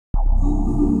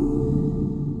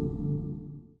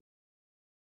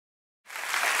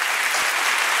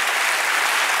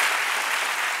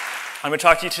I'm going to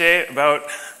talk to you today about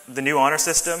the new honor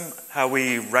system, how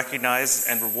we recognize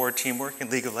and reward teamwork in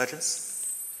League of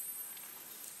Legends.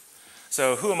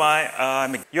 So who am I?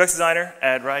 I'm a UX designer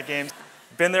at Riot Games.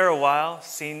 Been there a while,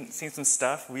 seen some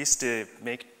stuff. We used to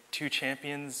make two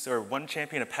champions, or one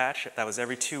champion a patch. That was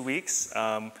every 2 weeks.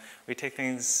 We take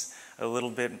things a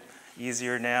little bit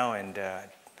easier now and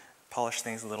polish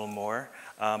things a little more.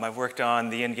 I've worked on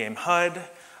the in-game HUD,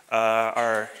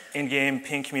 our in-game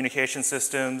ping communication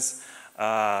systems,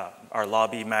 our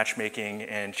lobby matchmaking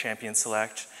and champion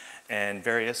select, and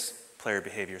various player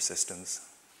behavior systems.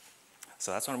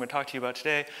 So that's what I'm going to talk to you about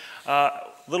today. A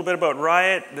little bit about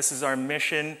Riot. This is our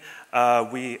mission.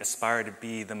 We aspire to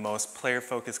be the most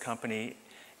player-focused company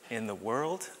in the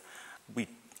world. We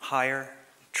hire,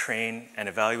 train, and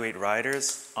evaluate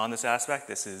Rioters on this aspect.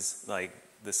 This is like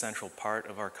the central part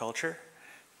of our culture.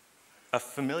 A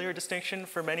familiar distinction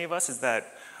for many of us is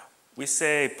that we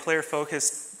say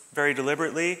player-focused very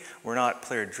deliberately. We're not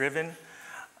player-driven.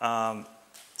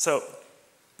 So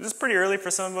this is pretty early for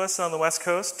some of us on the West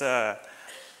Coast.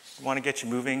 Want to get you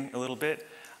moving a little bit.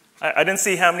 I didn't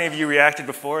see how many of you reacted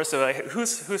before, so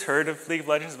who's heard of League of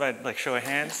Legends? By show of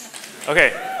hands?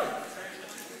 Okay.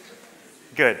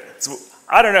 Good. So,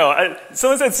 I don't know.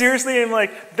 Someone said seriously, and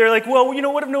they're like, well, you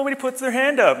know, what if nobody puts their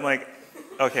hand up? I'm like,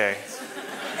 okay.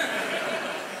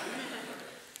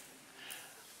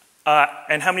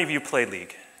 And how many of you played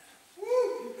League?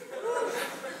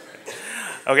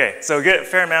 Okay, so good,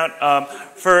 fair amount.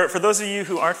 For those of you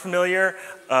who aren't familiar,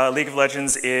 League of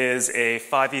Legends is a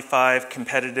 5v5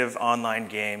 competitive online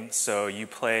game. So you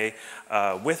play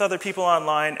with other people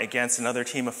online against another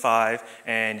team of 5,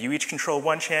 and you each control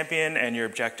one champion, and your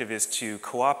objective is to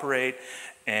cooperate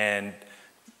and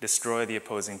destroy the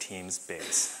opposing team's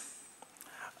base.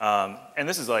 And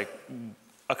this is like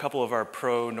a couple of our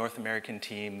pro North American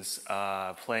teams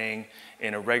playing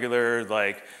in a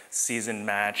regular season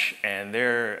match, and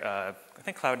they're I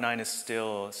think Cloud9 is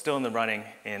still in the running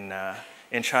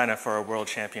in China for our World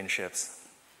Championships.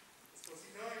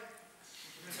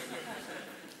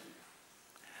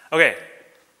 Okay,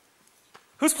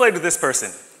 who's played with this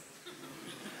person?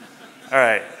 All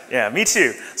right, yeah, me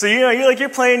too. So you're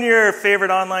playing your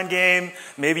favorite online game.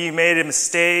 Maybe you made a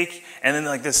mistake, and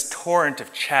then this torrent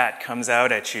of chat comes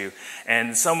out at you,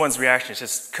 and someone's reaction is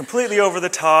just completely over the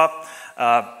top.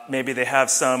 Maybe they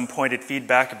have some pointed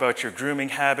feedback about your grooming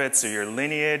habits or your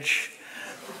lineage.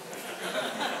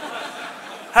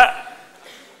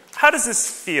 How does this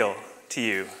feel to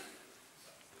you?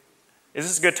 Is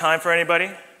this a good time for anybody?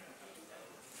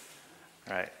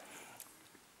 All right.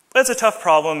 That's a tough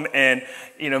problem, and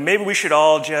maybe we should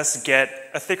all just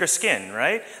get a thicker skin,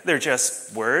 right? They're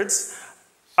just words.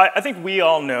 I think we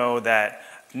all know that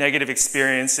negative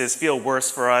experiences feel worse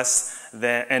for us,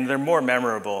 and they're more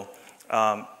memorable.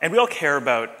 And we all care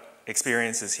about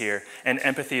experiences here, and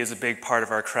empathy is a big part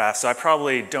of our craft, so I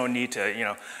probably don't need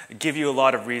to give you a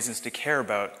lot of reasons to care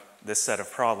about this set of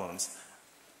problems.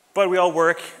 But we all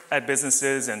work at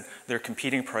businesses, and there are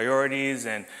competing priorities,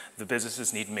 and the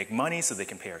businesses need to make money so they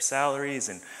can pay our salaries,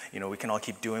 and we can all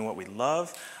keep doing what we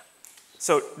love.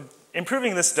 So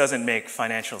improving this doesn't make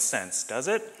financial sense, does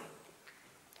it?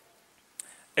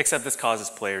 Except this causes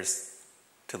players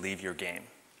to leave your game.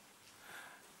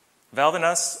 Valve and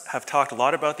us have talked a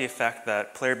lot about the effect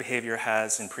that player behavior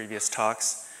has in previous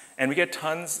talks, and we get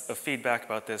tons of feedback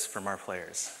about this from our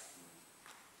players.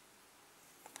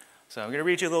 So I'm going to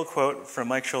read you a little quote from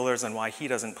Mike Schollers on why he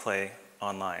doesn't play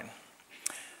online.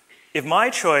 If my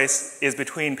choice is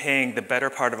between paying the better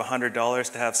part of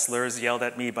 $100 to have slurs yelled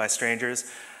at me by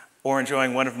strangers or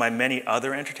enjoying one of my many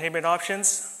other entertainment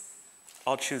options,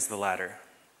 I'll choose the latter.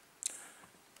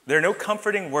 There are no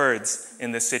comforting words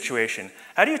in this situation.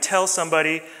 How do you tell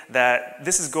somebody that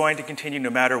this is going to continue no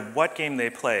matter what game they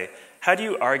play? How do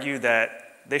you argue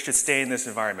that they should stay in this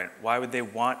environment? Why would they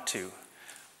want to?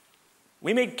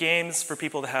 We make games for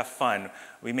people to have fun.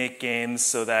 We make games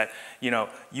so that,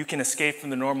 you can escape from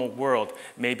the normal world.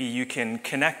 Maybe you can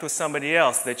connect with somebody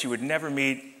else that you would never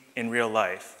meet in real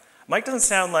life. Mike doesn't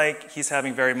sound like he's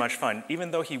having very much fun,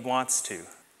 even though he wants to.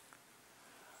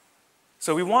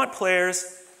 So we want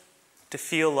players to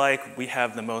feel like we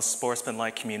have the most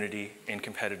sportsmanlike community in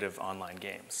competitive online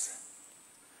games.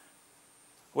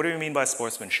 What do we mean by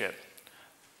sportsmanship?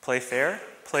 Play fair,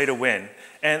 play to win.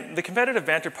 And the competitive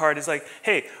banter part is like,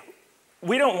 hey,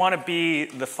 we don't want to be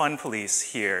the fun police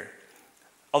here.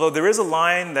 Although there is a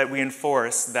line that we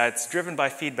enforce that's driven by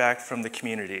feedback from the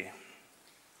community.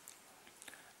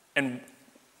 And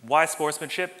why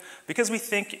sportsmanship? Because we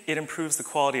think it improves the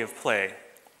quality of play.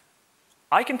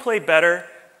 I can play better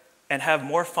and have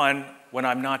more fun when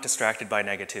I'm not distracted by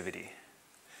negativity.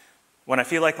 when I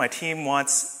feel like my team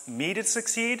wants me to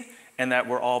succeed and that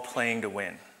we're all playing to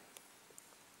win.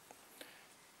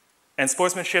 And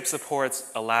sportsmanship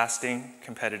supports a lasting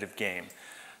competitive game.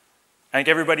 I think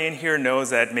everybody in here knows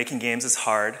that making games is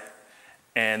hard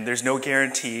and there's no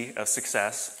guarantee of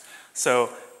success. So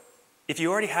if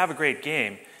you already have a great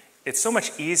game, it's so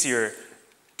much easier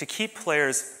to keep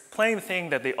players playing the thing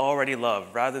that they already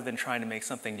love rather than trying to make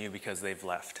something new because they've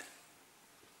left.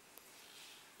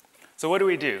 So what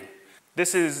do?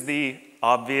 This is the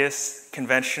obvious,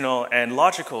 conventional, and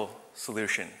logical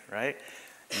solution, right?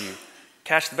 You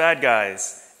catch the bad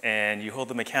guys and you hold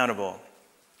them accountable.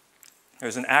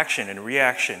 There's an action and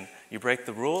reaction. You break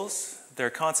the rules, there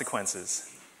are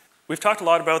consequences. We've talked a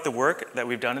lot about the work that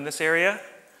we've done in this area,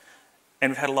 and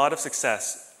we've had a lot of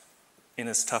success in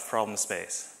this tough problem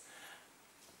space.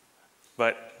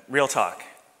 But real talk,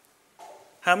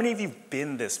 how many of you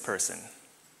been this person?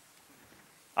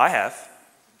 I have.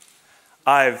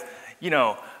 I've,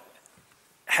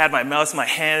 had my mouse in my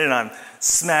hand and I'm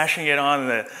smashing it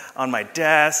on my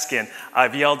desk, and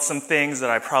I've yelled some things that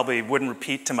I probably wouldn't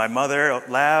repeat to my mother out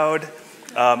loud.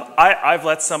 I've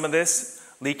let some of this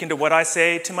leak into what I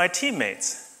say to my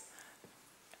teammates.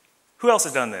 Who else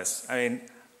has done this? I mean,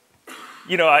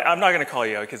 I'm not going to call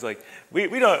you out because we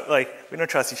don't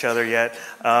trust each other yet.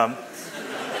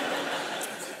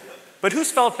 But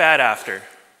who's felt bad after?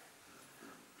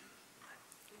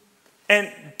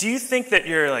 And do you think that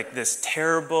you're this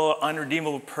terrible,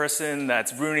 unredeemable person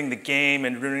that's ruining the game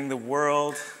and ruining the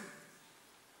world?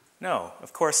 No,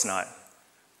 of course not.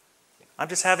 I'm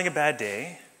just having a bad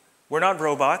day. We're not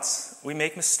robots. We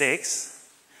make mistakes.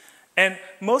 And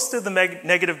most of the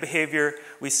negative behavior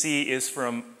we see is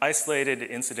from isolated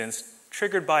incidents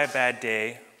triggered by a bad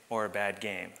day or a bad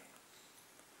game.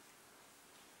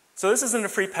 So this isn't a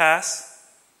free pass.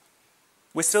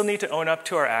 We still need to own up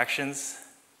to our actions.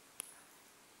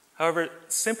 However,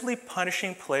 simply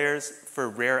punishing players for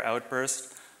rare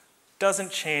outbursts doesn't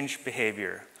change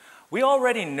behavior. We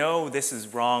already know this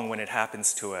is wrong when it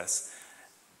happens to us.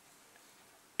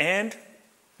 And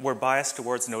we're biased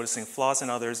towards noticing flaws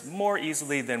in others more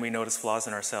easily than we notice flaws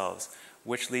in ourselves,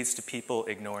 which leads to people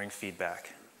ignoring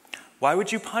feedback. Why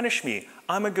would you punish me?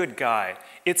 I'm a good guy.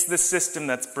 It's the system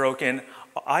that's broken.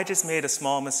 I just made a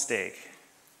small mistake.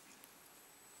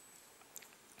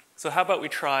 So how about we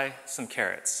try some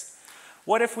carrots?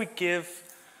 What if we give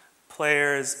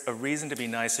players a reason to be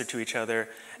nicer to each other,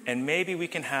 and maybe we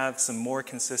can have some more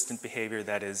consistent behavior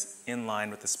that is in line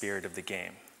with the spirit of the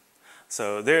game?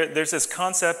 So there's this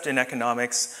concept in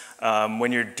economics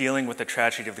when you're dealing with the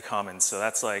tragedy of the commons. So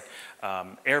that's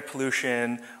air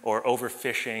pollution or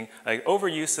overfishing,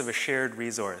 overuse of a shared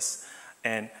resource.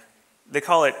 And they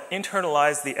call it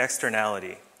internalize the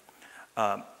externality.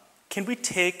 Can we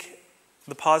take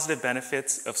the positive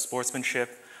benefits of sportsmanship,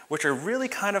 which are really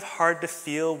kind of hard to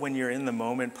feel when you're in the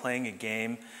moment playing a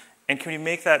game, and can we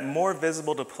make that more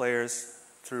visible to players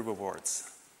through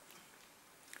rewards?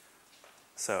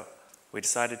 So we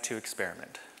decided to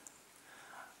experiment.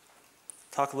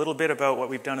 Talk a little bit about what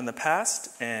we've done in the past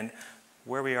and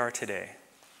where we are today.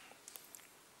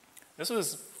 This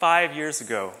was 5 years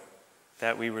ago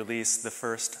that we released the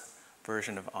first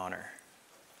version of Honor.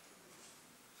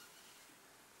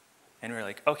 And we're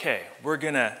like, okay, we're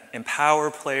going to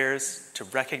empower players to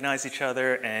recognize each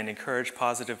other and encourage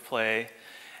positive play.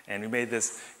 And we made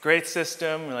this great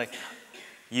system. We're like,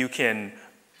 you can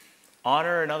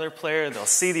honor another player. They'll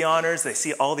see the honors. They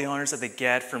see all the honors that they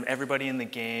get from everybody in the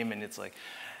game. And it's like,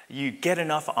 you get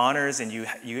enough honors and you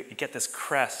get this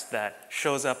crest that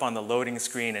shows up on the loading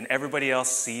screen and everybody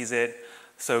else sees it.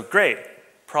 So great.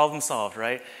 Problem solved,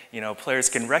 right? Players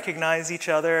can recognize each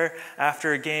other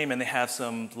after a game and they have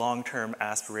some long-term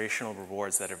aspirational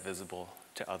rewards that are visible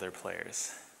to other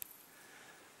players.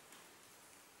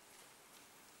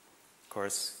 Of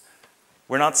course,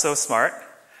 we're not so smart.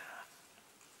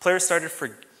 Players started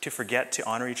to forget to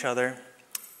honor each other.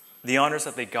 The honors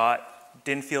that they got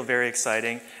didn't feel very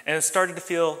exciting, and it started to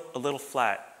feel a little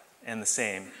flat and the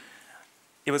same.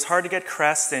 It was hard to get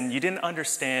crests, and you didn't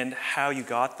understand how you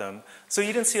got them, so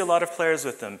you didn't see a lot of players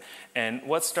with them. And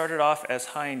what started off as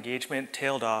high engagement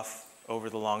tailed off over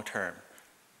the long term.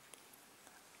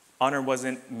 Honor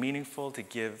wasn't meaningful to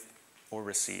give or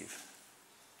receive.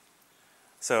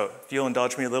 So if you'll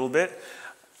indulge me a little bit,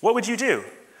 what would you do?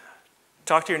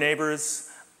 Talk to your neighbors.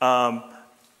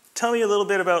 Tell me a little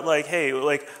bit about what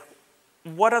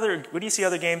do you see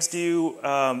other games do?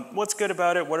 What's good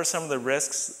about it? What are some of the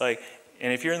risks?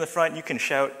 And if you're in the front, you can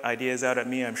shout ideas out at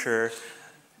me, I'm sure.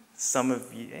 Some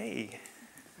of you, hey.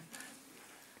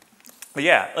 But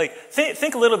yeah,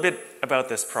 think a little bit about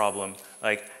this problem.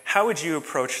 how would you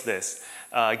approach this,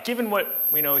 given what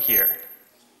we know here?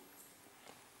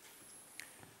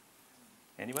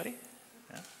 Anybody?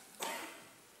 Yeah?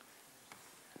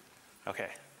 Okay.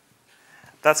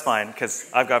 That's fine, because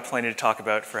I've got plenty to talk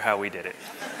about for how we did it.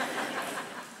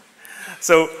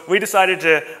 So we decided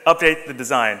to update the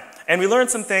design. And we learned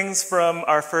some things from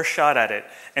our first shot at it,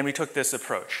 and we took this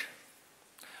approach.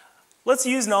 Let's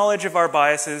use knowledge of our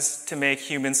biases to make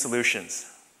human solutions.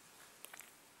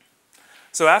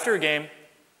 So after a game,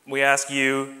 we ask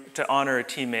you to honor a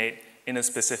teammate in a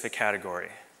specific category.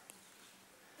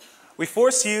 We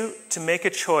force you to make a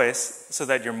choice so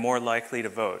that you're more likely to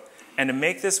vote. And to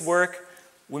make this work,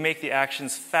 we make the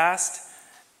actions fast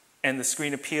and the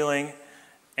screen appealing,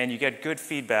 and you get good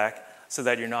feedback so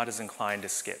that you're not as inclined to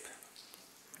skip.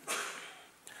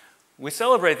 We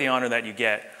celebrate the honor that you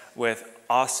get with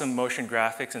awesome motion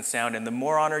graphics and sound, and the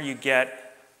more honor you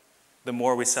get, the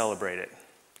more we celebrate it.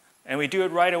 And we do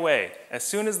it right away. As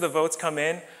soon as the votes come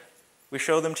in, we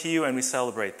show them to you and we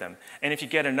celebrate them. And if you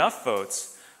get enough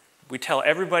votes, we tell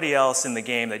everybody else in the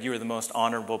game that you are the most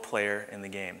honorable player in the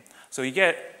game. So you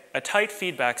get a tight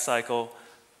feedback cycle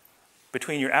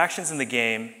between your actions in the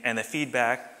game and the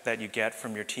feedback that you get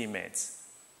from your teammates.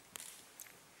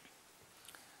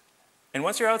 And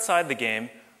once you're outside the game,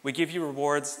 we give you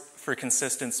rewards for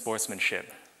consistent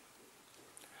sportsmanship.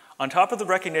 On top of the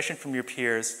recognition from your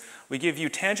peers, we give you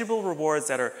tangible rewards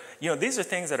that are, these are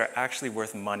things that are actually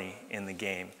worth money in the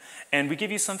game. And we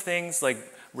give you some things like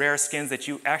rare skins that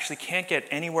you actually can't get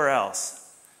anywhere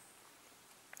else.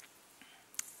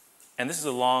 And this is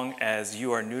as long as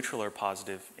you are neutral or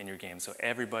positive in your game, so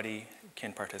everybody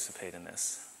can participate in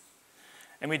this.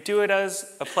 And we do it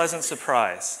as a pleasant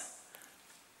surprise,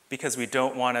 because we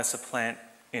don't want to supplant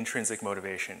intrinsic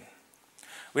motivation.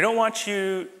 We don't want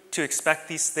you to expect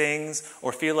these things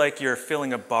or feel like you're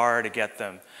filling a bar to get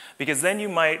them, because then you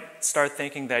might start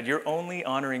thinking that you're only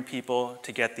honoring people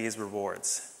to get these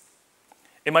rewards.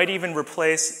 It might even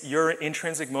replace your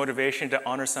intrinsic motivation to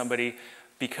honor somebody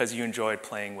because you enjoyed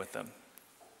playing with them.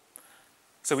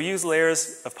 So we use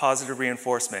layers of positive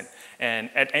reinforcement, and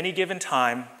at any given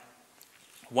time,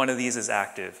 one of these is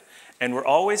active. And we're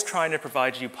always trying to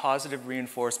provide you positive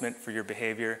reinforcement for your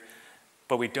behavior,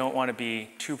 but we don't want to be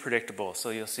too predictable.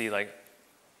 So you'll see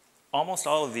almost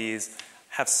all of these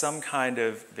have some kind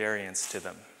of variance to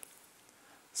them,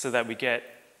 so that we get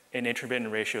an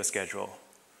intermittent ratio schedule,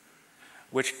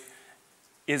 which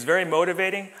is very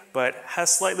motivating, but has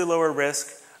slightly lower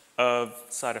risk of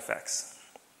side effects.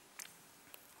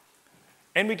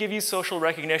 And we give you social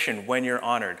recognition when you're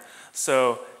honored.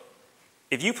 So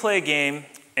if you play a game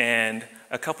and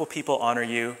a couple people honor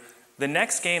you, the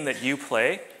next game that you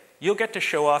play, you'll get to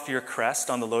show off your crest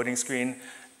on the loading screen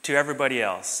to everybody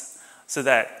else, so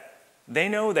that they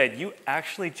know that you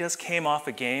actually just came off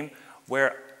a game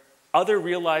where other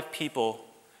real-life people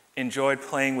enjoyed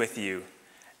playing with you.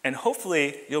 And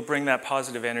hopefully, you'll bring that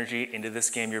positive energy into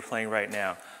this game you're playing right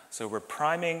now. So we're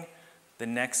priming the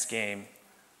next game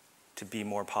to be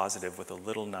more positive with a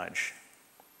little nudge.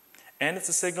 And it's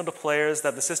a signal to players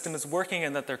that the system is working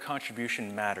and that their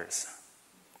contribution matters.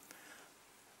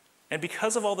 And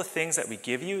because of all the things that we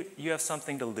give you, you have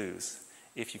something to lose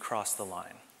if you cross the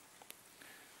line.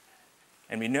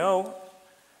 And we know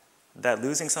that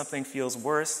losing something feels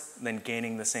worse than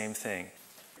gaining the same thing.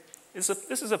 This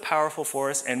is a powerful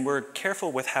force, and we're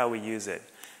careful with how we use it.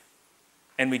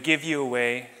 And we give you a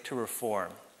way to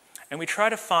reform. And we try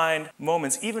to find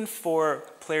moments, even for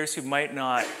players who might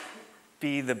not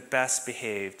be the best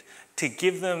behaved, to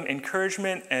give them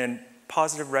encouragement and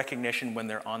positive recognition when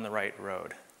they're on the right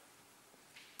road.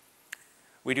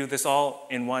 We do this all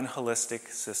in one holistic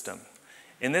system.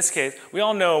 In this case, we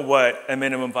all know what a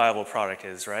minimum viable product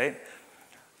is, right?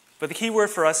 But the key word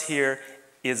for us here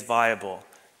is viable.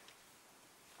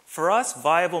 For us,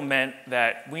 viable meant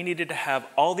that we needed to have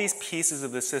all these pieces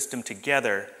of the system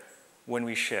together when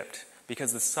we shipped,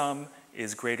 because the sum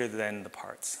is greater than the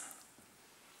parts.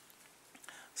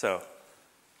 So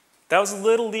that was a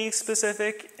little league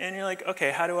specific, and you're like,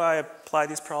 okay, how do I apply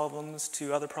these problems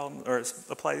to other problems, or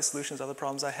apply these solutions to other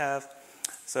problems I have?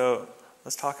 So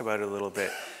let's talk about it a little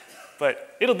bit.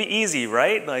 But it'll be easy,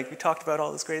 right? We talked about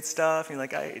all this great stuff, and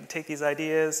I take these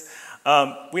ideas.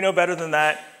 We know better than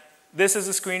that. This is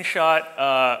a screenshot,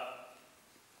 a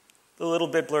little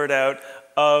bit blurred out,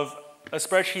 of a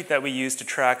spreadsheet that we use to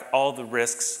track all the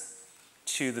risks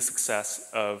to the success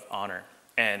of Honor.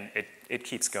 And it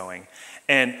keeps going.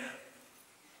 And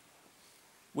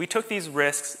we took these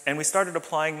risks and we started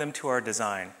applying them to our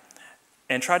design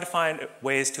and tried to find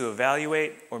ways to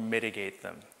evaluate or mitigate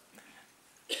them.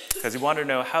 Because we wanted to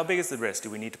know, how big is the risk? Do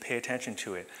we need to pay attention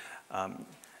to it?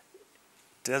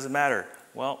 Does it matter?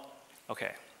 Well,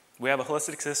 okay. We have a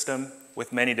holistic system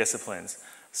with many disciplines.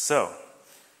 So,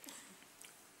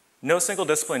 no single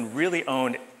discipline really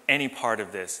owned any part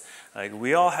of this. Like,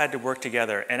 we all had to work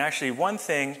together. And actually, one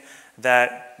thing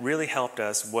that really helped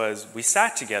us was we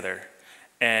sat together,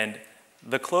 and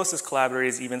the closest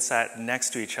collaborators even sat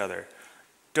next to each other.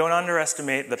 Don't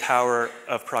underestimate the power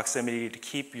of proximity to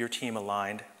keep your team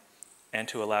aligned and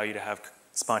to allow you to have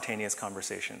spontaneous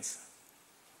conversations.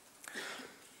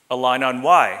 Align on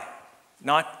why,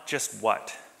 not just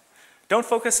what. Don't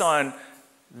focus on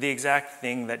the exact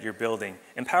thing that you're building.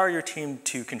 Empower your team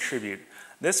to contribute.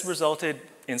 This resulted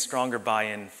in stronger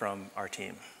buy-in from our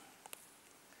team.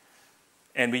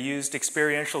 And we used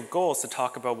experiential goals to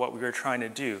talk about what we were trying to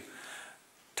do.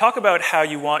 Talk about how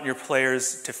you want your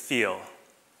players to feel.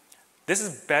 This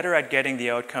is better at getting the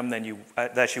outcome that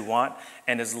you want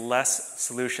and is less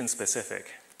solution specific.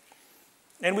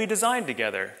 And we designed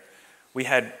together. We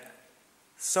had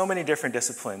so many different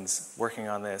disciplines working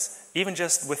on this. Even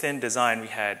just within design, we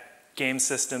had game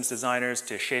systems designers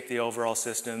to shape the overall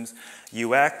systems,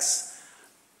 UX,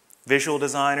 visual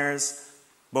designers,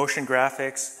 motion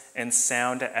graphics, and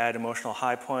sound to add emotional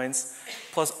high points,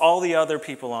 plus all the other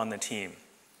people on the team.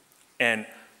 And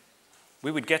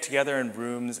we would get together in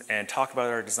rooms and talk about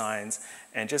our designs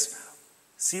and just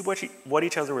see what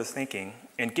each other was thinking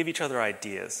and give each other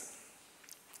ideas.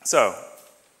 So,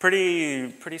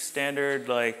 pretty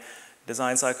standard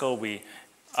design cycle. We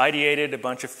ideated a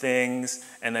bunch of things,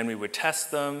 and then we would test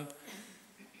them,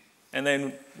 and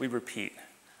then we repeat.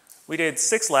 We did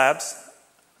 6 labs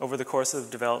over the course of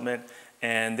development,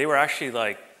 and they were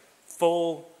actually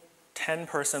full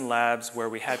 10-person labs where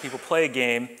we had people play a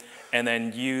game and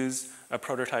then use a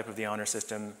prototype of the honor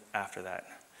system after that.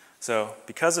 So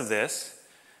because of this,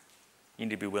 you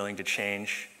need to be willing to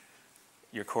change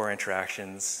your core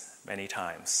interactions many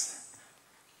times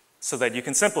so that you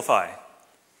can simplify.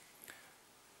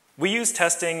 We use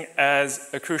testing as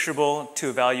a crucible to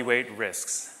evaluate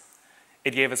risks.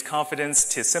 It gave us confidence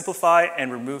to simplify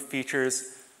and remove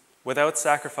features without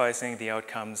sacrificing the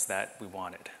outcomes that we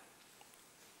wanted.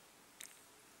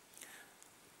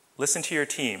 Listen to your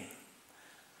team.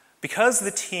 Because the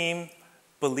team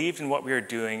believed in what we were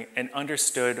doing and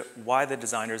understood why the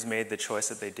designers made the choice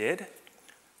that they did,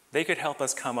 they could help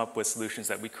us come up with solutions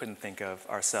that we couldn't think of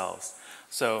ourselves.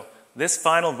 So this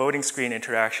final voting screen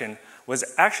interaction was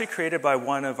actually created by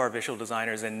one of our visual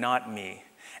designers and not me.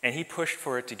 And he pushed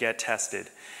for it to get tested.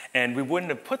 And we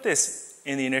wouldn't have put this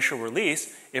in the initial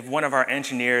release if one of our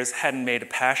engineers hadn't made a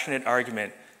passionate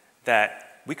argument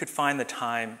that we could find the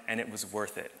time and it was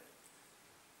worth it.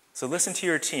 So listen to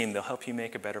your team. They'll help you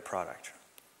make a better product.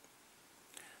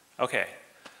 Okay,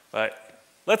 but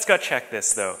let's gut check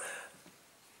this, though.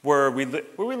 Were we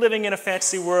living in a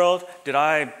fantasy world? Did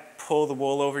I pull the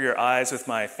wool over your eyes with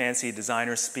my fancy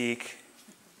designer speak?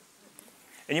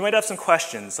 And you might have some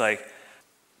questions like,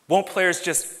 won't players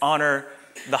just honor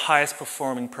the highest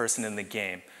performing person in the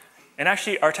game? And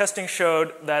actually, our testing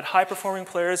showed that high-performing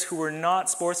players who were not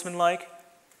sportsmanlike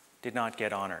did not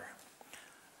get honor.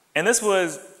 And this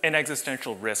was an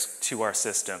existential risk to our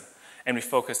system. And we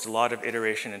focused a lot of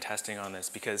iteration and testing on this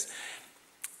because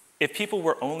if people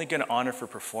were only going to honor for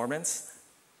performance,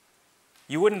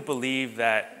 you wouldn't believe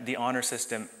that the honor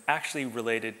system actually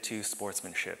related to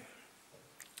sportsmanship.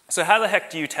 So how the heck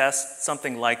do you test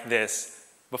something like this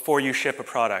before you ship a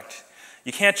product?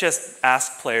 You can't just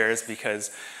ask players because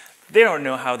they don't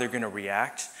know how they're going to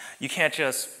react. You can't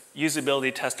just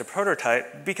usability test a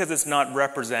prototype because it's not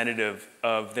representative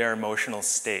of their emotional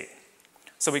state.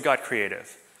 So we got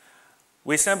creative.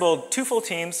 We assembled 2 full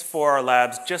teams for our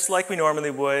labs just like we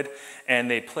normally would,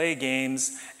 and they play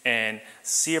games and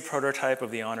see a prototype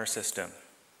of the honor system.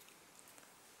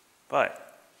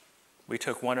 But we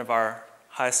took one of our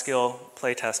high-skill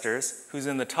playtesters who's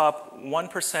in the top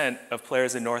 1% of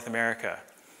players in North America.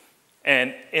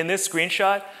 And in this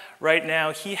screenshot, right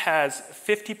now, he has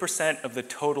 50% of the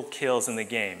total kills in the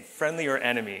game, friendly or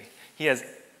enemy. He has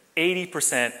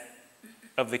 80%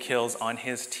 of the kills on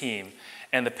his team.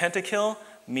 And the pentakill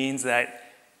means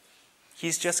that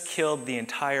he's just killed the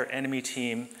entire enemy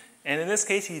team. And in this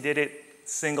case, he did it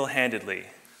single-handedly.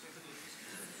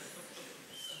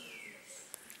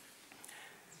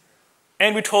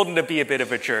 And we told him to be a bit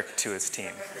of a jerk to his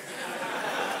team.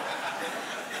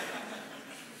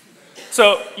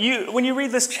 So when you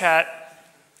read this chat,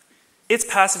 it's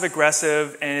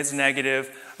passive-aggressive and it's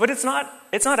negative, but it's not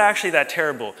actually that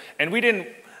terrible. And we didn't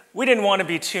want to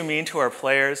be too mean to our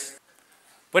players,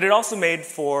 but it also made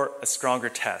for a stronger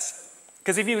test.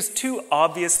 Because if he was too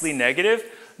obviously negative,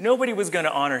 nobody was going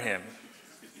to honor him.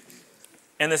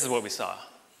 And this is what we saw.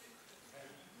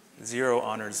 0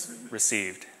 honors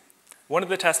received. One of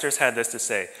the testers had this to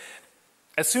say: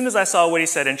 "As soon as I saw what he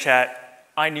said in chat,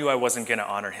 I knew I wasn't going to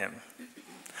honor him."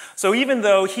 So even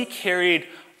though he carried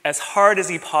as hard as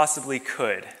he possibly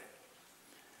could,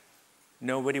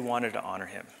 nobody wanted to honor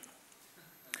him.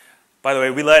 By the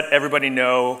way, we let everybody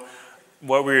know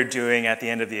what we were doing at the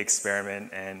end of the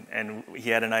experiment, and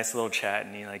he had a nice little chat,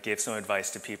 and he gave some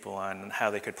advice to people on how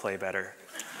they could play better.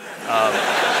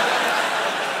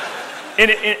 And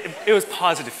it was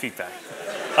positive feedback,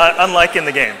 unlike in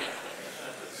the game.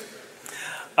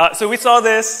 So we saw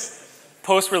this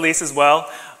post-release as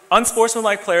well.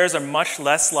 Unsportsmanlike players are much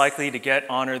less likely to get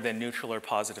honor than neutral or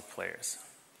positive players.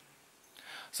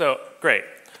 So, great.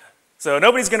 So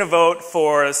nobody's going to vote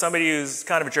for somebody who's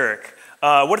kind of a jerk.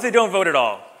 What if they don't vote at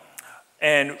all?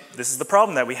 And this is the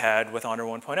problem that we had with Honor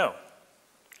 1.0.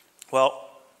 Well,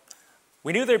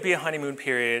 we knew there'd be a honeymoon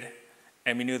period,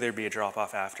 and we knew there'd be a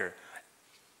drop-off after.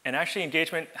 And actually,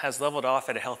 engagement has leveled off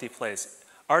at a healthy place.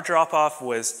 Our drop-off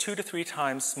was 2 to 3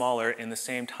 times smaller in the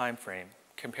same time frame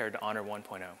compared to Honor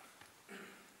 1.0.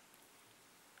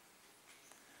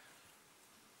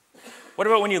 What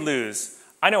about when you lose?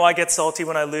 I know I get salty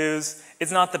when I lose.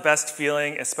 It's not the best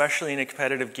feeling, especially in a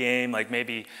competitive game, like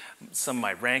maybe some of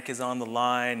my rank is on the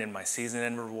line and my season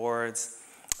end rewards.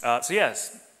 So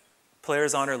yes,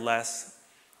 players honor less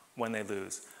when they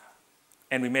lose.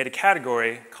 And we made a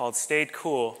category called Stayed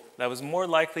Cool that was more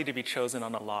likely to be chosen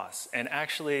on a loss. And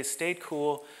actually, Stayed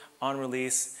Cool on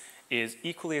release is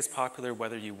equally as popular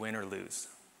whether you win or lose.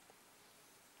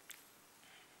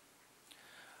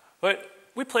 But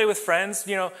we play with friends,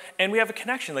 and we have a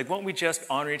connection. Like, won't we just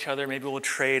honor each other? Maybe we'll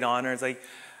trade honor. It's like,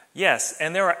 yes.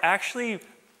 And there are actually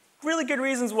really good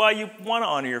reasons why you want to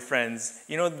honor your friends.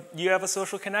 You have a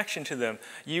social connection to them.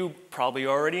 You probably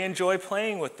already enjoy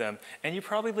playing with them. And you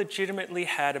probably legitimately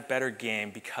had a better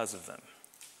game because of them.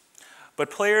 But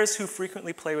players who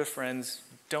frequently play with friends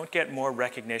don't get more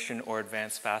recognition or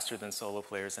advance faster than solo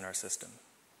players in our system.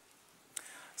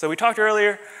 So we talked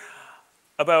earlier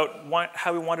about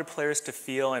how we wanted players to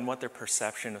feel and what their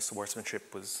perception of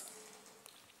sportsmanship was.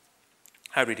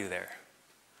 How do we do there?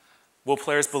 Will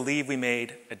players believe we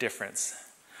made a difference?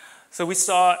 So we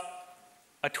saw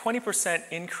a 20%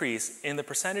 increase in the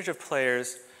percentage of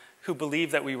players who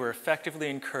believed that we were effectively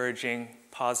encouraging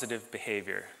positive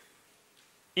behavior.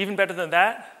 Even better than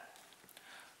that,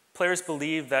 players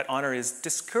believe that honor is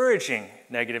discouraging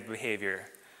negative behavior.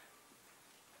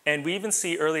 And we even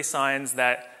see early signs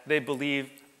that they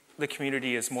believe the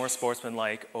community is more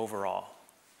sportsmanlike overall.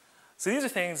 So these are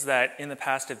things that in the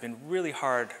past have been really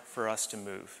hard for us to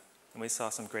move. And we saw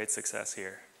some great success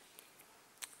here.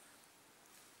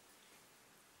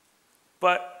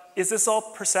 But is this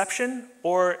all perception,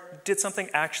 or did something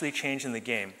actually change in the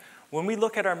game? When we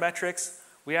look at our metrics,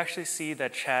 we actually see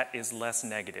that chat is less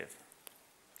negative.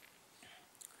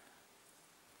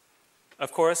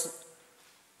 Of course,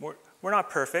 we're not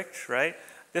perfect, right?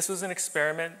 This was an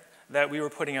experiment that we were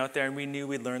putting out there, and we knew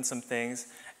we'd learn some things.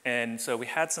 And so we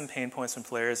had some pain points from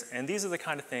players, and these are the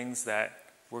kind of things that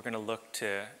we're going to look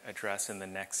to address in the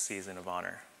next season of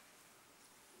Honor.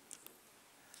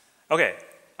 Okay,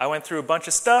 I went through a bunch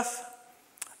of stuff.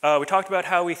 We talked about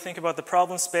how we think about the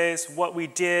problem space, what we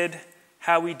did,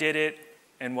 how we did it,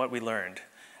 and what we learned.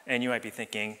 And you might be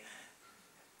thinking,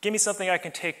 give me something I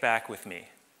can take back with me.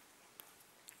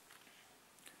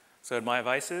 So my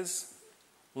advice is,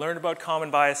 learn about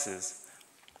common biases.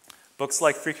 Books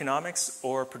like Freakonomics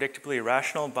or Predictably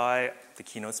Irrational by the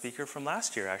keynote speaker from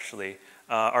last year, actually,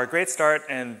 are a great start,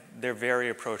 and they're very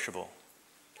approachable.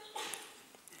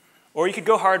 Or you could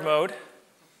go hard mode.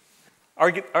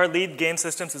 Our lead game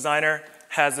systems designer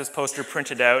has this poster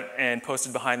printed out and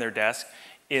posted behind their desk.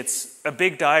 It's a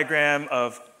big diagram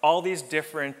of all these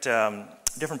different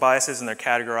biases, and they're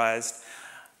categorized,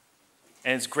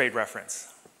 and it's a great reference.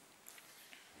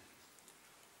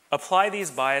 Apply these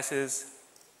biases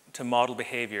to model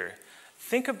behavior.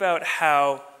 Think about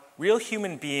how real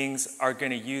human beings are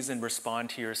going to use and respond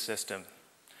to your system.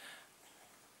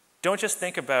 Don't just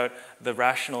think about the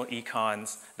rational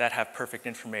econs that have perfect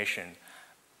information,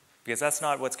 because that's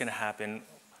not what's going to happen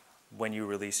when you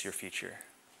release your feature.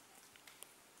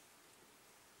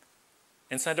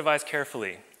 Incentivize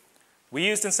carefully. We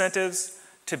used incentives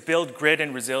to build grit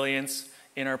and resilience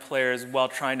in our players while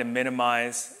trying to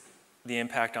minimize the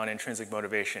impact on intrinsic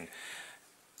motivation.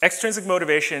 Extrinsic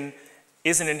motivation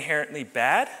isn't inherently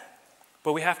bad,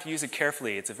 but we have to use it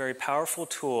carefully. It's a very powerful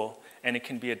tool, and it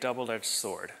can be a double-edged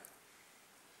sword.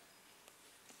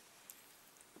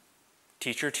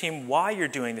 Teach your team why you're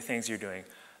doing the things you're doing.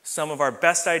 Some of our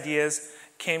best ideas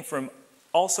came from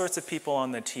all sorts of people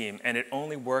on the team, and it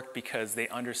only worked because they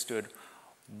understood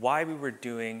why we were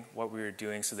doing what we were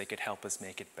doing so they could help us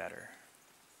make it better.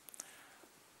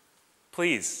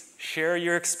 Please share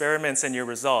your experiments and your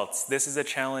results. This is a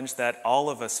challenge that all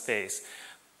of us face.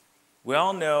 We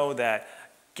all know that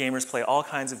gamers play all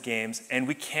kinds of games, and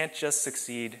we can't just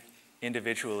succeed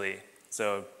individually.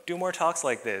 So do more talks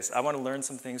like this. I want to learn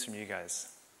some things from you guys.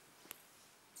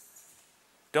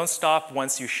 Don't stop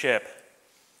once you ship.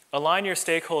 Align your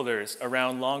stakeholders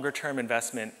around longer-term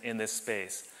investment in this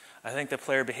space. I think the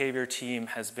player behavior team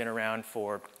has been around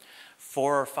for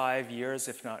 4 or 5 years,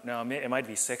 if not, no, it might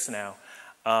be 6 now.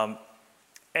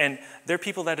 And there are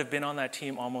people that have been on that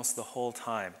team almost the whole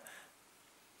time.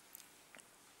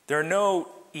 There are no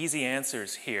easy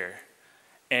answers here,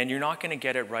 and you're not going to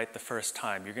get it right the first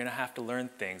time. You're going to have to learn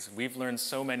things. We've learned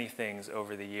so many things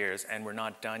over the years, and we're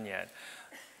not done yet.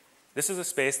 This is a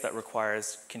space that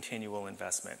requires continual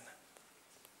investment.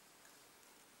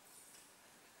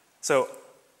 So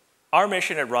our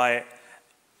mission at Riot,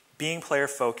 being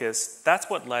player-focused, that's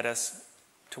what led us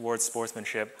towards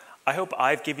sportsmanship. I hope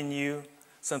I've given you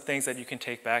some things that you can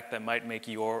take back that might make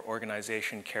your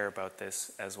organization care about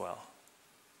this as well.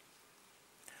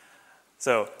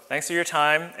 So thanks for your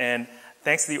time, and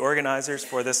thanks to the organizers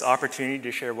for this opportunity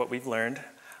to share what we've learned.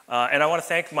 And I want to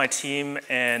thank my team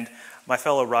and my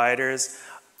fellow rioters.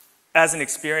 As an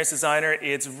experience designer,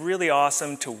 it's really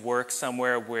awesome to work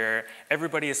somewhere where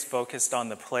everybody is focused on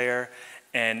the player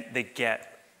and they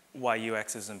get why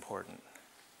UX is important.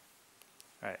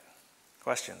 All right,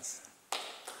 questions?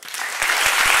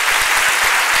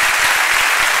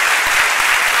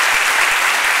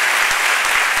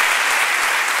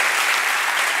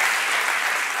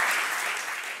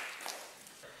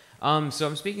 So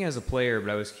I'm speaking as a player,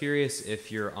 but I was curious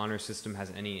if your honor system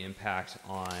has any impact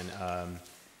on,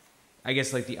 I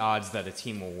guess, like the odds that a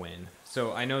team will win.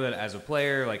 So I know that as a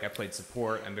player, like I played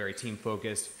support, I'm very team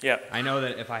focused. Yeah. I know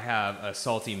that if I have a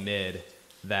salty mid,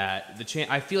 that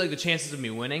I feel like the chances of me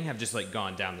winning have just like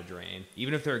gone down the drain.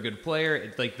 Even if they're a good player,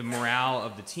 it's like the morale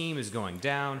of the team is going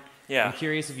down. Yeah. I'm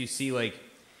curious if you see like,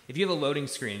 if you have a loading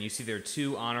screen and you see there are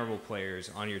 2 honorable players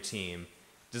on your team,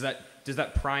 does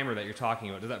that primer that you're talking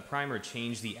about, does that primer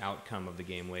change the outcome of the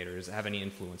game later? Does it have any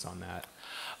influence on that?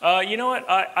 You know what?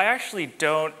 I actually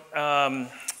don't.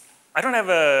 I don't have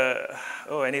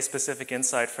any specific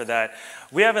insight for that.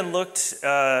 We haven't looked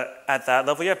at that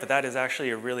level yet, but that is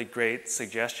actually a really great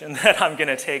suggestion that I'm going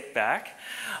to take back.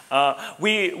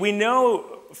 We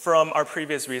know from our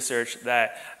previous research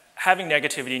that having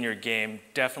negativity in your game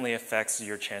definitely affects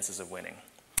your chances of winning.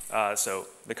 So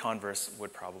the converse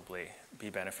would probably be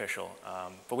beneficial.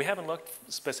 But we haven't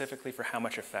looked specifically for how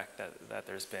much effect that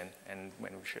there's been and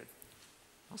when we should.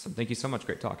 Awesome. Thank you so much.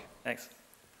 Great talk. Thanks.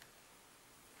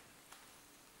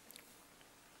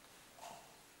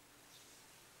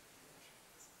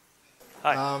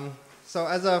 Hi. So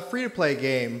as a free-to-play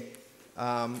game,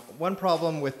 one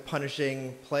problem with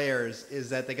punishing players is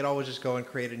that they could always just go and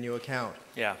create a new account.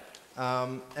 Yeah.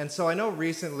 And so I know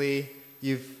recently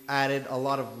you've added a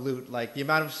lot of loot, like the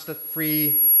amount of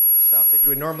free stuff that you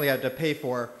would normally have to pay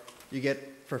for, you get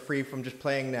for free from just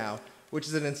playing now, which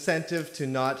is an incentive to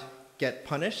not get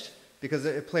punished, because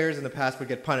if players in the past would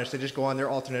get punished, they just go on their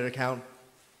alternate account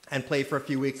and play for a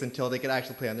few weeks until they could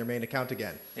actually play on their main account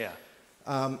again. Yeah.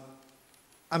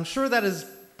 I'm sure that has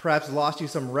perhaps lost you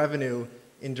some revenue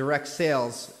in direct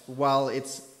sales, while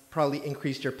it's probably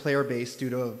increased your player base due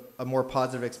to a more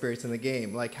positive experience in the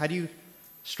game. Like, how do you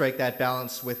strike that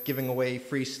balance with giving away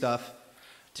free stuff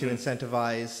to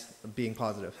incentivize being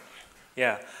positive?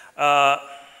 Yeah,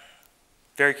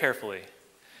 very carefully,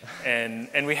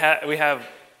 and we have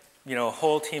a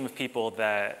whole team of people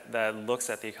that looks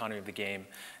at the economy of the game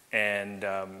and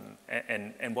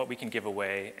what we can give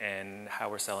away and how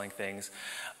we're selling things.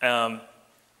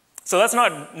 So that's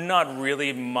not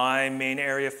really my main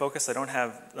area of focus. I don't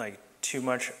have like too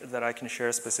much that I can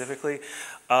share specifically.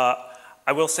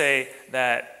 I will say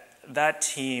that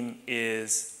team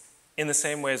is, in the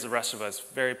same way as the rest of us,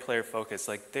 very player focused.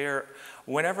 Like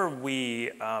whenever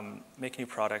we make a new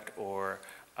product or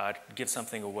give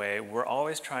something away, we're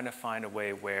always trying to find a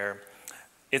way where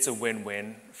it's a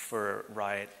win-win for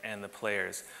Riot and the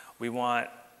players. We want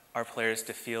our players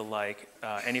to feel like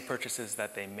any purchases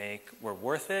that they make were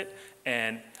worth it,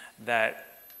 and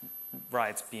that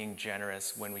Riot's being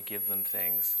generous when we give them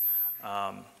things.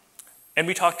 And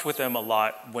we talked with them a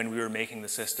lot when we were making the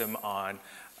system on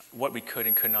what we could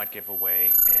and could not give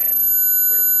away and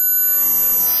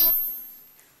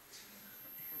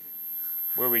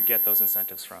where we'd get those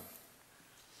incentives from.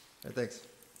 Thanks.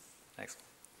 Thanks.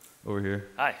 Over here.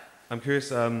 Hi. I'm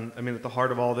curious, I mean, at the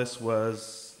heart of all this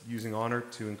was using honor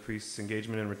to increase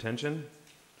engagement and retention.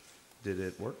 Did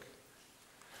it work?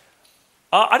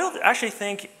 I don't actually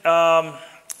think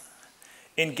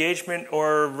engagement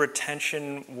or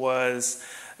retention was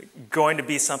going to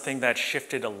be something that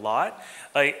shifted a lot.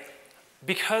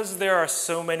 Because there are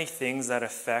so many things that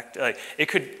affect,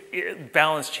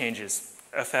 balance changes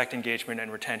affect engagement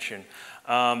and retention.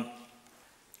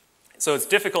 So it's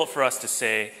difficult for us to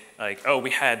say, oh, we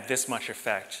had this much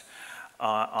effect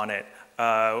on it.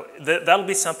 That'll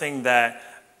be something that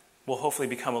will hopefully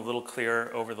become a little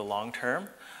clearer over the long term.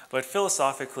 But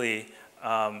philosophically,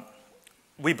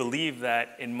 we believe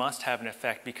that it must have an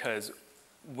effect because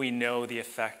we know the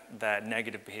effect that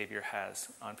negative behavior has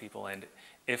on people. And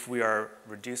if we are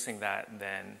reducing that,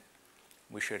 then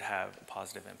we should have a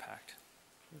positive impact.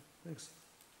 Thanks.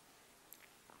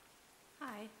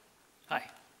 Hi. Hi.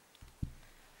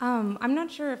 I'm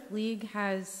not sure if League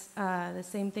has the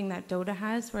same thing that Dota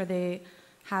has, where they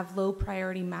have low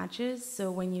priority matches.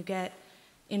 So when you get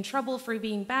in trouble for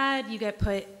being bad, you get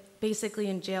put basically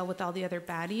in jail with all the other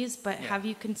baddies. But have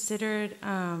you considered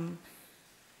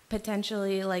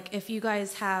potentially, like, if you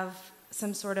guys have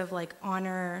some sort of like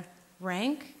honor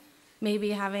rank,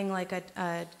 maybe having like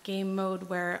a game mode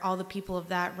where all the people of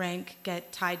that rank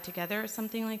get tied together or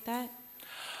something like that?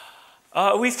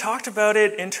 We've talked about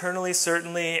it internally,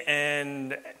 certainly,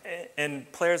 and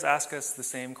players ask us the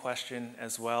same question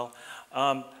as well.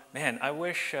 Man, I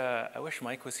wish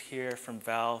Mike was here from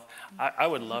Valve. I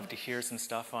would love to hear some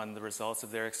stuff on the results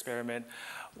of their experiment.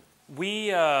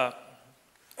 We've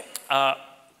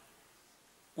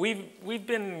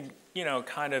been,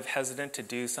 kind of hesitant to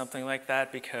do something like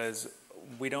that because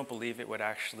we don't believe it would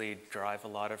actually drive a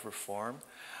lot of reform.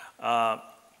 Part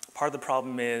of the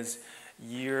problem is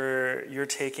you're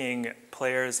taking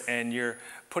players and you're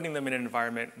putting them in an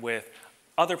environment with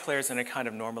other players, and it kind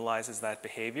of normalizes that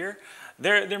behavior.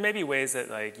 There may be ways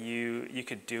that you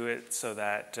could do it so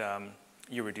that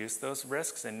you reduce those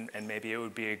risks, and maybe it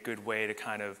would be a good way to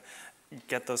kind of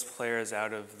get those players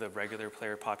out of the regular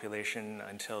player population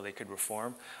until they could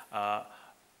reform.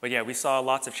 But yeah, we saw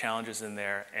lots of challenges in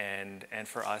there, and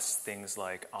for us, things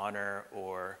like honor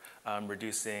or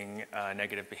reducing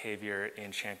negative behavior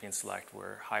in Champion Select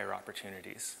were higher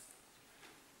opportunities.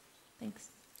 Thanks.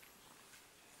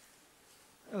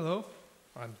 Hello,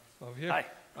 I'm over here.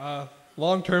 Hi.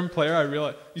 Long-term player, I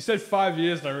realized, you said 5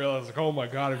 years, and I realized, like, oh my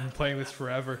God, I've been playing this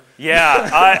forever.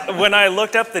 Yeah, when I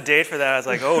looked up the date for that, I was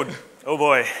like, oh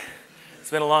boy, it's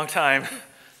been a long time.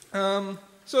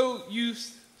 So you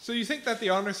think that the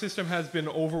honor system has been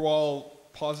overall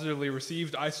positively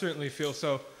received? I certainly feel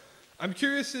so. I'm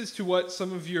curious as to what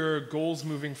some of your goals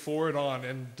moving forward on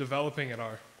and developing it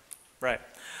are. Right.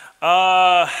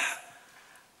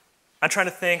 I'm trying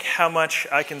to think how much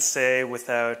I can say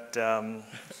without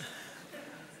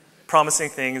promising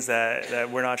things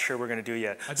that we're not sure we're going to do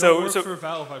yet. I don't work for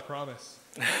Valve, I promise.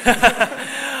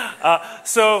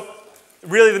 So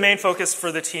really the main focus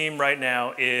for the team right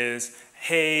now is,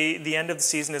 hey, the end of the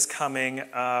season is coming.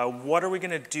 What are we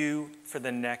going to do for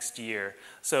the next year?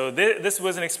 So this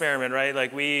was an experiment, right?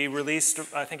 Like, we released,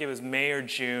 I think it was May or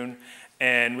June,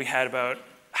 and we had about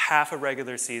half a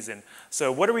regular season. So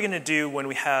what are we going to do when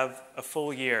we have a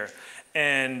full year?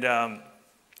 And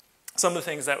some of the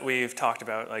things that we've talked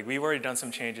about, like, we've already done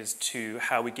some changes to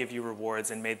how we give you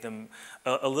rewards and made them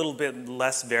a little bit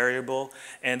less variable.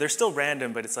 And they're still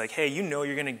random, but it's like, hey,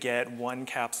 you're going to get one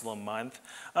capsule a month.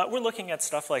 We're looking at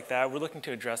stuff like that. We're looking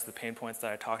to address the pain points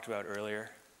that I talked about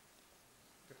earlier.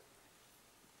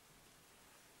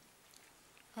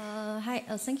 Hi,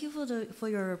 thank you for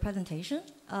your presentation.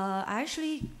 I'm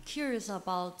actually curious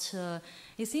about,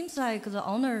 it seems like the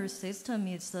honor system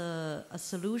is a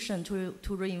solution to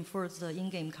reinforce the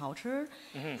in-game culture.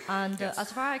 Mm-hmm. And yes.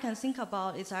 As far as I can think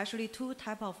about, it's actually two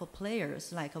types of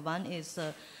players. Like, one is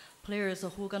players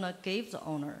who are gonna give the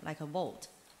honor, like a vote.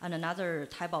 And another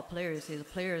type of players is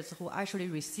players who actually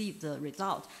receive the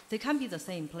result. They can be the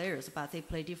same players, but they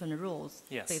play different roles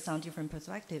based on different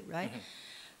perspective, right? Mm-hmm.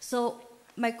 So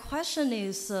my question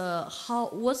is,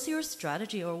 what's your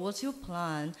strategy or what's your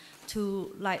plan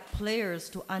to players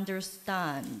to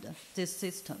understand this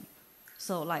system?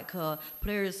 So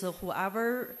players,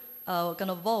 whoever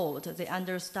gonna vote, they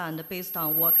understand based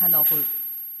on what kind of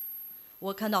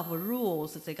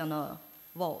rules they're gonna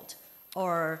vote.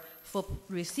 Or for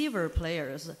receiver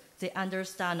players, they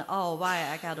understand, oh, why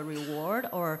I got a reward,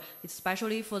 or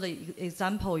especially for the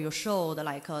example you showed,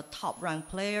 like a top-ranked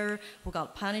player who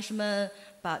got punishment,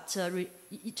 but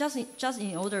just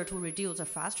in order to reduce the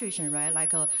frustration, right?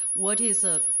 Like, what is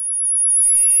a...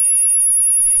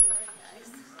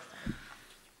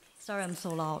 Sorry, I'm so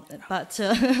loud. But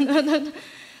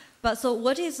but so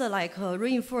what is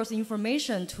reinforced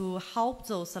information to help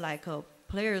those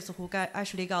players who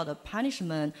actually got a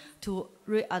punishment to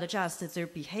readjust their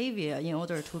behavior in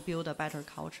order to build a better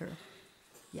culture?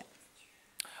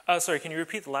 Yeah. Sorry, can you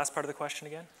repeat the last part of the question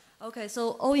again? Okay,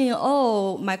 so all in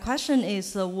all, my question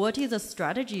is, what is the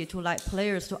strategy to let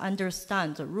players to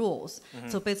understand the rules? Mm-hmm.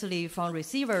 So basically, from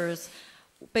receivers,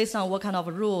 based on what kind of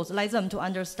rules, let them to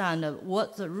understand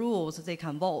what the rules they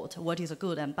can vote, what is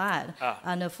good and bad.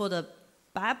 And for the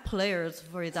bad players,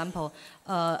 for example,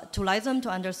 to let them to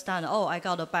understand, oh, I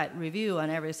got a bad review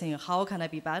and everything, how can I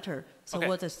be better? So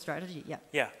what's the strategy? Yeah.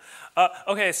 Yeah.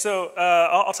 Okay, so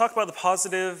I'll talk about the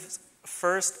positives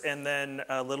first and then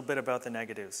a little bit about the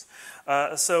negatives.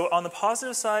 So on the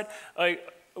positive side,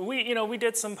 we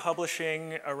did some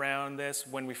publishing around this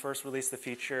when we first released the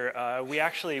feature. We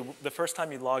actually, the first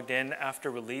time you logged in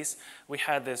after release, we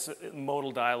had this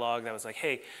modal dialogue that was like,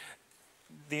 hey,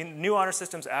 the new honor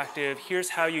system's active, here's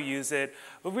how you use it.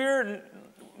 But we're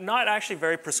not actually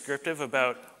very prescriptive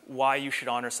about why you should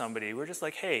honor somebody. We're just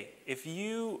like, hey, if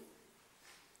you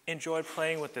enjoyed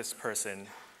playing with this person,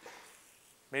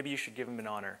 maybe you should give them an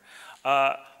honor.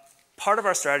 Part of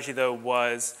our strategy, though,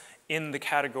 was in the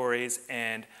categories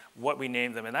and what we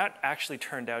named them. And that actually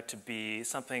turned out to be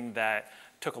something that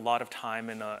took a lot of time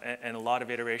and a lot of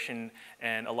iteration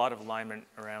and a lot of alignment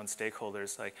around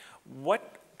stakeholders. Like,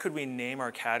 what could we name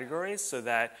our categories so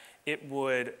that it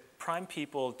would prime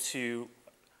people to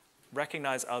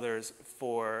recognize others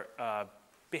for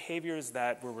behaviors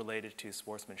that were related to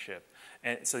sportsmanship?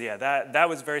 And so, yeah, that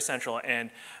was very central.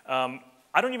 And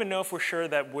I don't even know if we're sure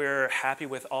that we're happy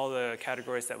with all the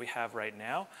categories that we have right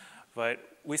now, but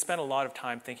we spent a lot of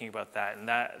time thinking about that, and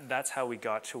that's how we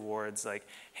got towards, like,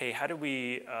 hey, how do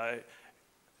we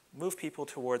move people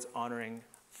towards honoring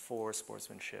for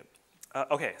sportsmanship?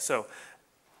 Okay, so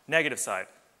negative side.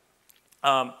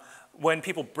 When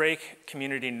people break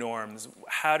community norms,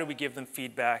 how do we give them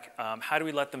feedback? How do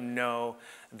we let them know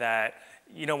that,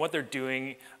 what they're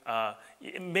doing,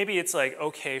 maybe it's like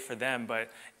okay for them,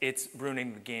 but it's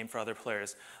ruining the game for other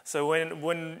players. So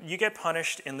when you get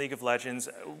punished in League of Legends,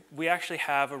 we actually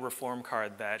have a reform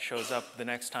card that shows up the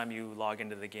next time you log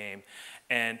into the game.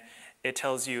 And it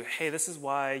tells you, hey, this is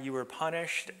why you were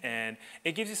punished. And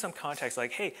it gives you some context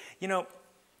like, hey,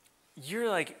 you're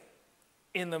like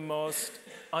in the most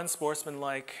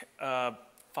unsportsmanlike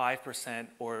 5%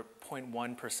 or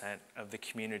 0.1% of the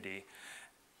community.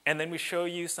 And then we show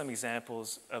you some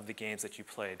examples of the games that you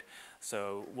played.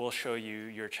 So we'll show you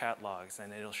your chat logs,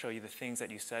 and it'll show you the things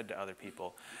that you said to other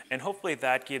people. And hopefully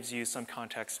that gives you some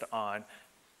context on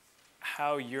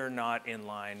how you're not in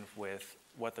line with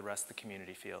what the rest of the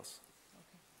community feels.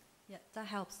 Okay. Yeah, that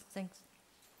helps. Thanks.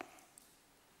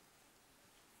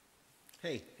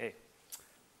 Hey. Hey.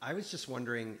 I was just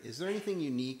wondering, is there anything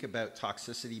unique about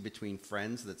toxicity between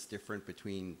friends that's different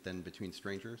than between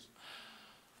strangers?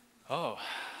 Oh,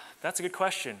 that's a good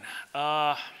question.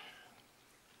 I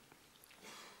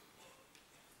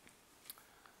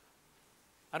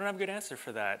don't have a good answer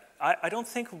for that. I don't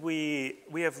think we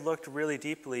have looked really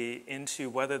deeply into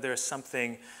whether there's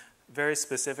something very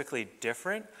specifically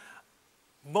different,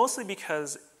 mostly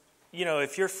because,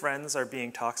 if your friends are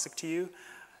being toxic to you,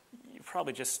 you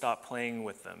probably just stop playing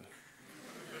with them.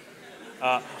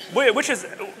 Which is,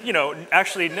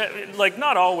 actually,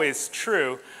 not always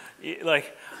true.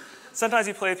 Like, sometimes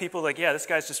you play with people like, yeah, this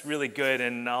guy's just really good,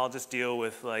 and I'll just deal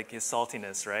with his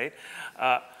saltiness, right?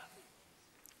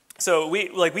 So we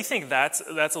think that's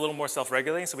a little more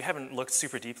self-regulating. So we haven't looked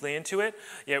super deeply into it.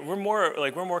 Yeah, we're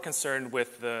more concerned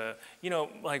with the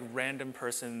random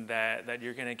person that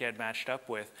you're going to get matched up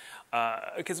with,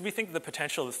 because we think the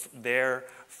potential there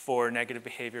for negative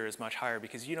behavior is much higher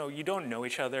because you don't know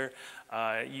each other,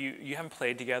 you haven't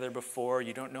played together before,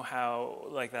 you don't know how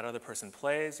that other person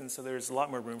plays, and so there's a lot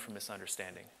more room for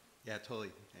misunderstanding. Yeah, totally.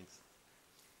 Thanks.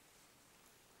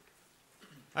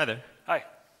 Hi there. Hi.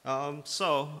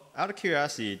 So, out of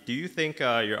curiosity, do you think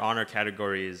your honor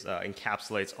categories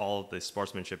encapsulates all of the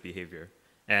sportsmanship behavior?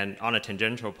 And on a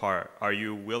tangential part, are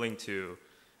you willing to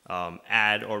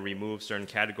add or remove certain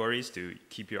categories to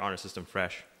keep your honor system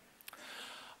fresh?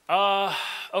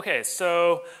 Okay,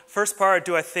 so first part,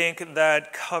 do I think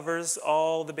that covers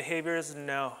all the behaviors?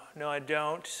 No, I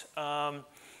don't.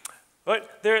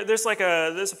 But there's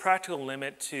a practical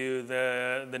limit to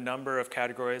the number of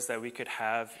categories that we could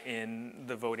have in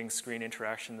the voting screen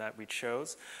interaction that we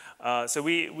chose. So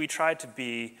we tried to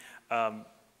be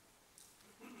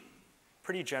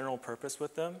pretty general purpose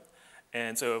with them.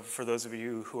 And so for those of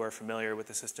you who are familiar with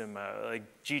the system, like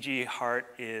GG Heart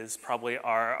is probably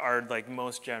our like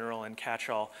most general and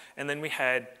catch-all. And then we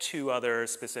had 2 other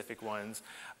specific ones,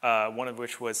 one of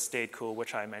which was Stayed Cool,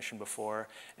 which I mentioned before,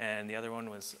 and the other one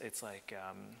was, it's like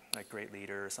Great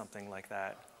Leader or something like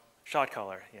that. Shot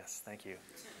caller, yes, thank you.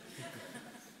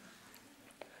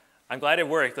 I'm glad it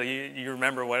worked. Like you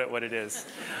remember what it is.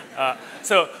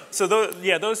 So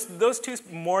those 2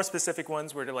 more specific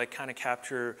ones were to like kind of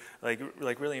capture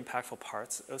like really impactful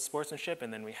parts of sportsmanship,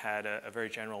 and then we had a very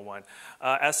general one.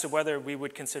 As to whether we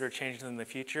would consider changes in the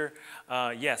future,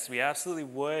 yes, we absolutely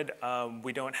would.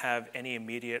 We don't have any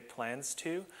immediate plans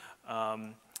to.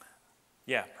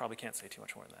 Yeah, probably can't say too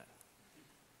much more than that.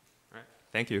 All right.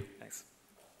 Thank you. Thanks.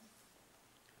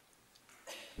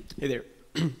 Hey there.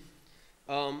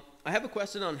 I have a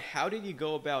question on how did you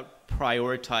go about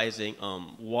prioritizing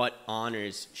what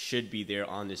honors should be there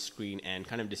on the screen and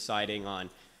kind of deciding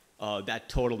on that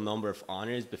total number of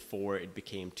honors before it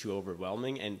became too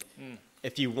overwhelming? And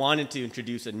if you wanted to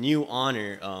introduce a new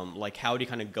honor, like how do you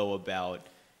kind of go about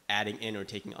adding in or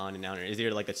taking on an honor? Is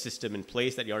there like a system in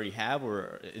place that you already have,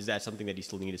 or is that something that you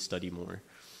still need to study more?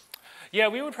 Yeah,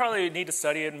 we would probably need to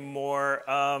study it more.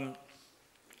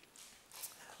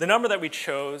 The number that we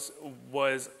chose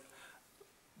was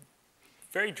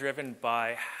very driven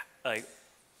by like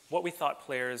what we thought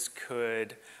players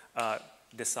could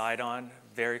decide on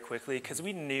very quickly, because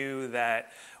we knew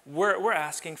that we're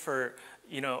asking for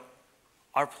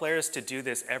our players to do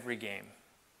this every game.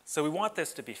 So we want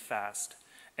this to be fast,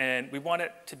 and we want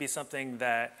it to be something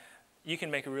that you can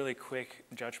make a really quick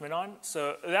judgment on.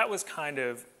 So that was kind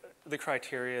of the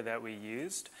criteria that we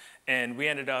used, and we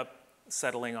ended up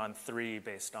settling on 3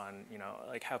 based on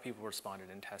like how people responded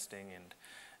in testing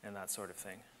and that sort of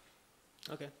thing.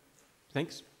 Okay,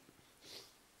 thanks.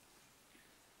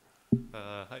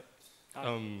 Hi.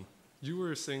 You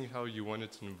were saying how you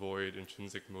wanted to avoid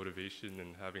intrinsic motivation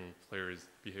and having players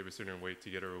behave a certain way to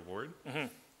get a reward.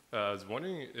 Mm-hmm. I was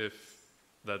wondering if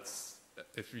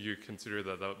you consider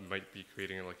that might be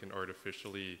creating like an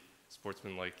artificially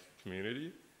sportsman-like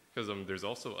community, because there's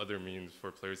also other means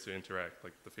for players to interact,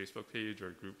 like the Facebook page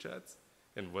or group chats,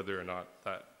 and whether or not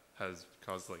that has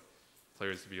caused like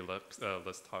players to be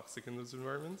less toxic in those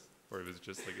environments, or if it's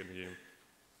just like in the game.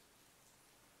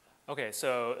 Okay,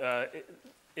 so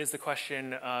is the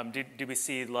question, did we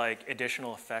see like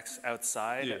additional effects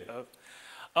outside of?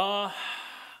 I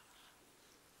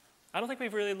don't think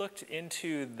we've really looked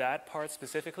into that part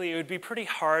specifically. It would be pretty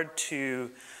hard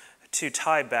to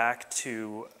tie back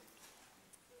to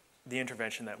the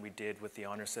intervention that we did with the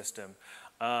honor system.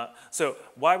 So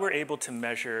why we're able to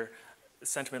measure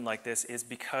sentiment like this is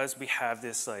because we have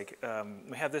this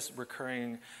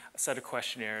recurring set of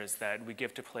questionnaires that we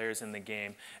give to players in the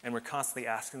game, and we're constantly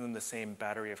asking them the same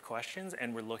battery of questions,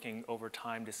 and we're looking over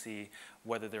time to see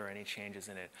whether there are any changes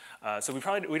in it. So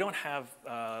we don't have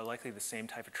likely the same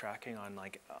type of tracking on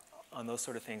those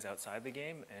sort of things outside the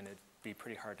game, and it'd be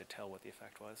pretty hard to tell what the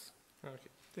effect was. Okay,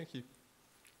 thank you.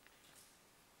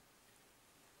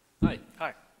 Hi.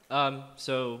 Hi.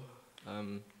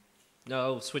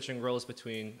 Now switching roles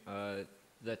between the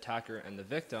attacker and the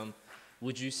victim,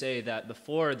 would you say that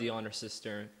before the honor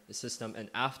system and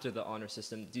after the honor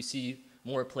system, do you see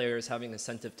more players having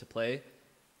incentive to play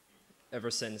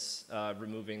ever since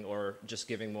removing or just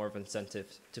giving more of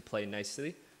incentive to play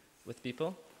nicely with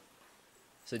people?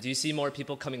 So do you see more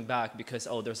people coming back because,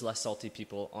 oh, there's less salty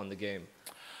people on the game?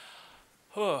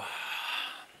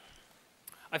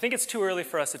 I think it's too early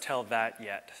for us to tell that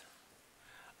yet.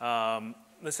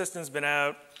 The system's been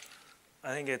out,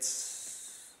 I think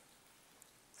it's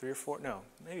 3 or 4, no,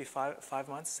 maybe 5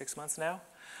 months, 6 months now.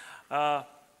 I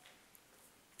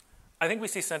think we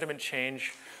see sentiment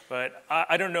change, but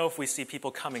I don't know if we see people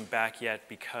coming back yet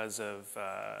because of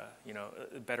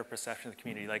better perception of the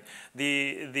community. Like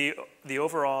the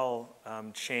overall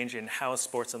change in how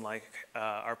sports and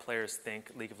our players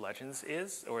think League of Legends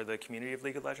is, or the community of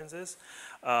League of Legends is,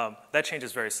 that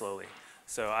changes very slowly.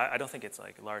 So I don't think it's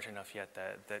like large enough yet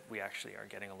that we actually are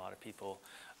getting a lot of people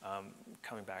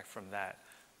coming back from that.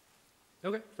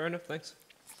 Okay, fair enough, thanks.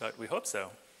 But we hope so.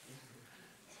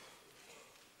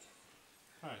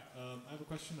 Hi, I have a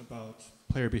question about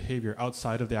player behavior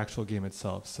outside of the actual game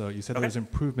itself. So you said there's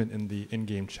improvement in the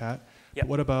in-game chat. Yep.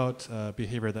 What about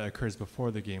behavior that occurs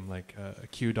before the game, like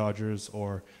Q dodgers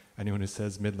or anyone who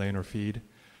says mid lane or feed?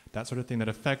 That sort of thing that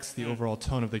affects the overall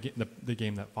tone of the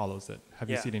game that follows it. Have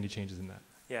you seen any changes in that?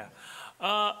 Yeah.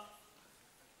 I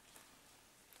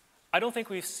don't think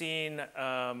we've seen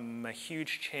a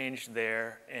huge change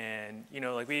there. And,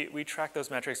 we track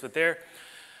those metrics, but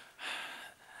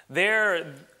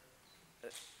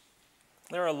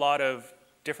There are a lot of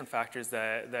different factors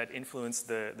that influence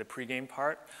the pregame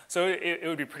part. So it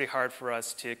would be pretty hard for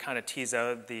us to kind of tease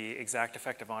out the exact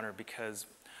effect of honor because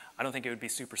I don't think it would be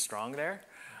super strong there.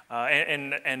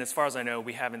 And as far as I know,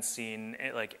 we haven't seen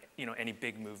any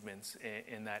big movements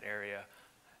in that area.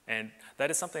 And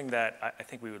that is something that I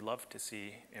think we would love to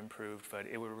see improved, but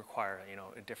it would require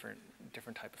a different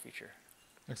type of feature.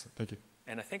 Excellent, thank you.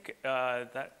 And I think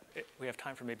we have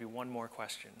time for maybe one more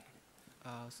question.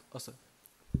 Also,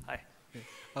 hi. Okay.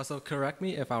 Also, correct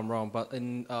me if I'm wrong, but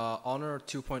in Honor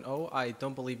 2.0, I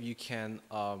don't believe you can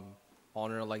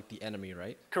honor like the enemy,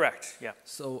 right? Correct. Yeah.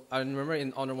 So I remember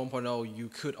in Honor 1.0, you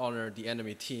could honor the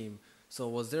enemy team. So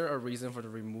was there a reason for the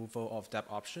removal of that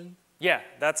option? Yeah,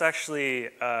 that's actually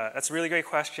that's a really great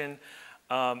question.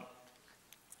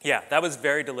 Yeah, that was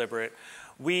very deliberate.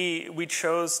 We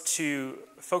chose to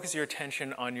focus your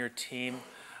attention on your team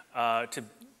to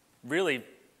really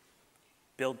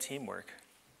build teamwork.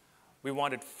 We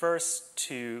wanted first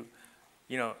to,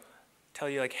 tell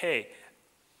you like, hey,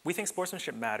 we think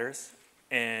sportsmanship matters,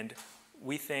 and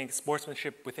we think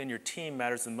sportsmanship within your team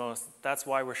matters the most. That's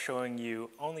why we're showing you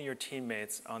only your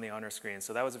teammates on the honor screen.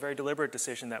 So that was a very deliberate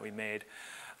decision that we made.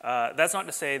 That's not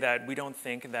to say that we don't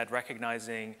think that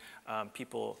recognizing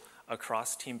people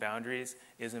across team boundaries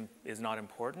is not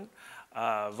important,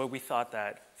 but we thought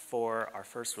that for our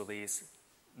first release,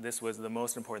 this was the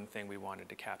most important thing we wanted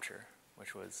to capture,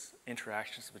 which was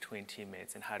interactions between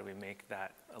teammates and how do we make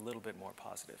that a little bit more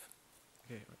positive.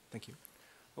 Okay, thank you.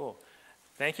 Cool.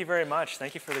 Thank you very much.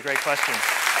 Thank you for the great questions.